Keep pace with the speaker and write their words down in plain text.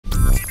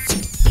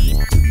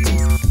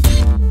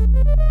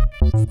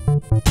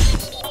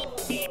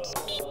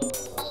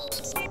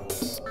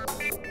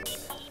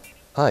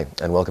Hi,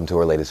 and welcome to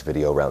our latest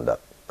video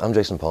roundup. I'm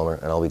Jason Palmer,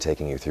 and I'll be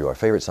taking you through our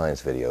favorite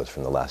science videos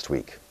from the last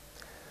week.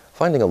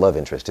 Finding a love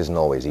interest isn't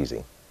always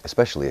easy,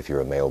 especially if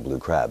you're a male blue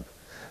crab.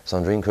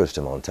 Sandrine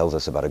Kurstemont tells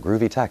us about a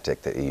groovy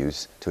tactic that you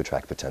use to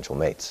attract potential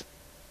mates.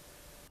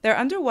 Their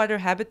underwater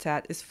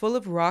habitat is full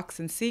of rocks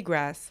and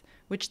seagrass,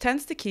 which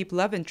tends to keep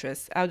love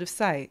interests out of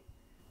sight.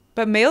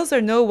 But males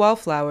are no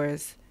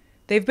wallflowers.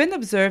 They've been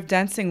observed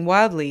dancing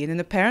wildly in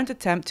an apparent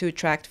attempt to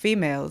attract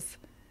females.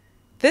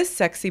 This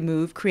sexy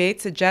move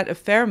creates a jet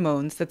of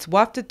pheromones that's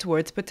wafted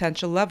towards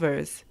potential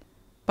lovers.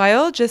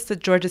 Biologists at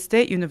Georgia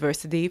State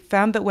University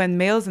found that when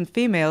males and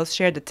females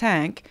shared a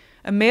tank,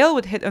 a male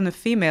would hit on a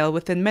female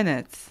within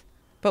minutes.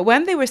 But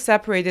when they were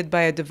separated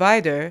by a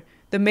divider,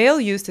 the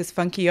male used his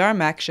funky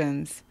arm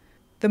actions.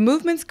 The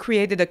movements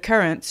created a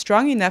current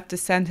strong enough to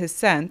send his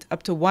scent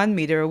up to 1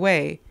 meter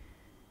away.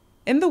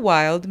 In the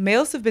wild,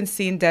 males have been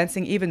seen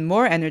dancing even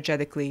more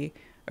energetically,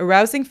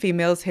 arousing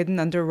females hidden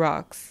under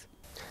rocks.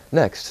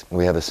 Next,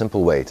 we have a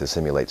simple way to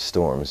simulate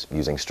storms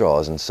using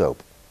straws and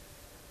soap.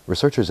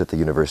 Researchers at the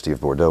University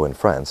of Bordeaux in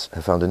France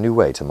have found a new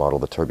way to model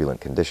the turbulent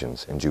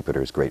conditions in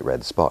Jupiter's Great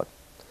Red Spot.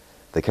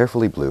 They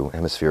carefully blew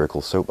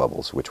hemispherical soap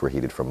bubbles which were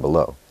heated from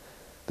below.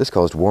 This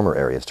caused warmer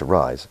areas to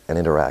rise and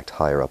interact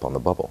higher up on the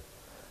bubble.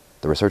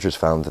 The researchers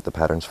found that the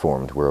patterns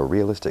formed were a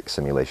realistic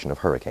simulation of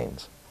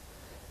hurricanes.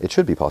 It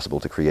should be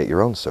possible to create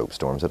your own soap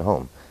storms at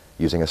home,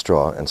 using a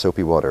straw and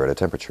soapy water at a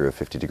temperature of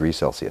 50 degrees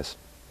Celsius.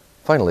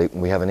 Finally,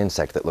 we have an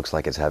insect that looks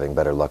like it's having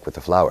better luck with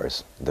the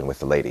flowers than with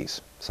the ladies.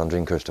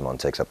 Sandrine Kurstemont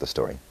takes up the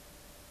story.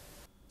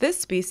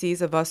 This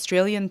species of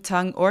Australian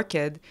tongue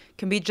orchid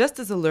can be just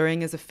as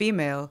alluring as a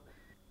female.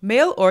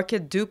 Male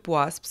orchid dupe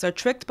wasps are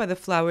tricked by the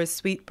flower's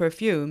sweet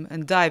perfume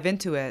and dive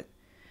into it.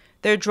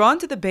 They're drawn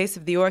to the base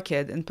of the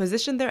orchid and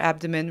position their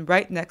abdomen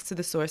right next to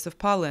the source of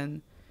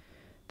pollen.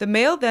 The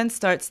male then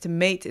starts to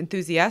mate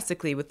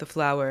enthusiastically with the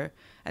flower,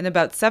 and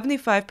about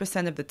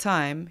 75% of the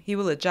time, he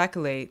will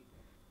ejaculate.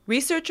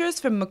 Researchers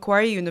from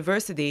Macquarie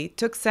University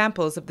took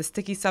samples of the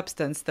sticky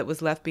substance that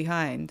was left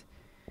behind.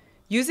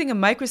 Using a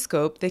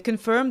microscope, they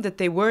confirmed that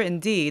they were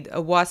indeed a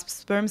wasp's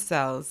sperm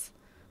cells.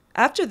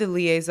 After the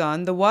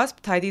liaison, the wasp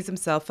tidies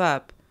himself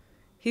up.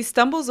 He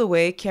stumbles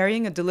away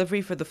carrying a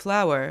delivery for the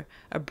flower,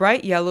 a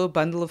bright yellow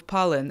bundle of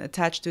pollen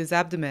attached to his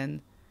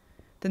abdomen.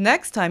 The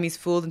next time he's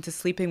fooled into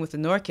sleeping with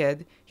an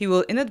orchid, he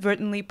will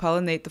inadvertently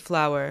pollinate the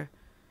flower.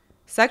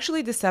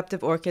 Sexually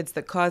deceptive orchids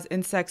that cause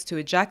insects to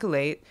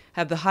ejaculate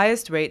have the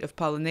highest rate of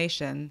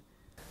pollination.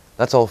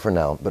 That's all for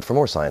now, but for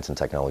more science and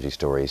technology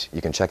stories,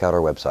 you can check out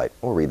our website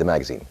or read the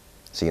magazine.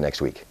 See you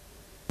next week.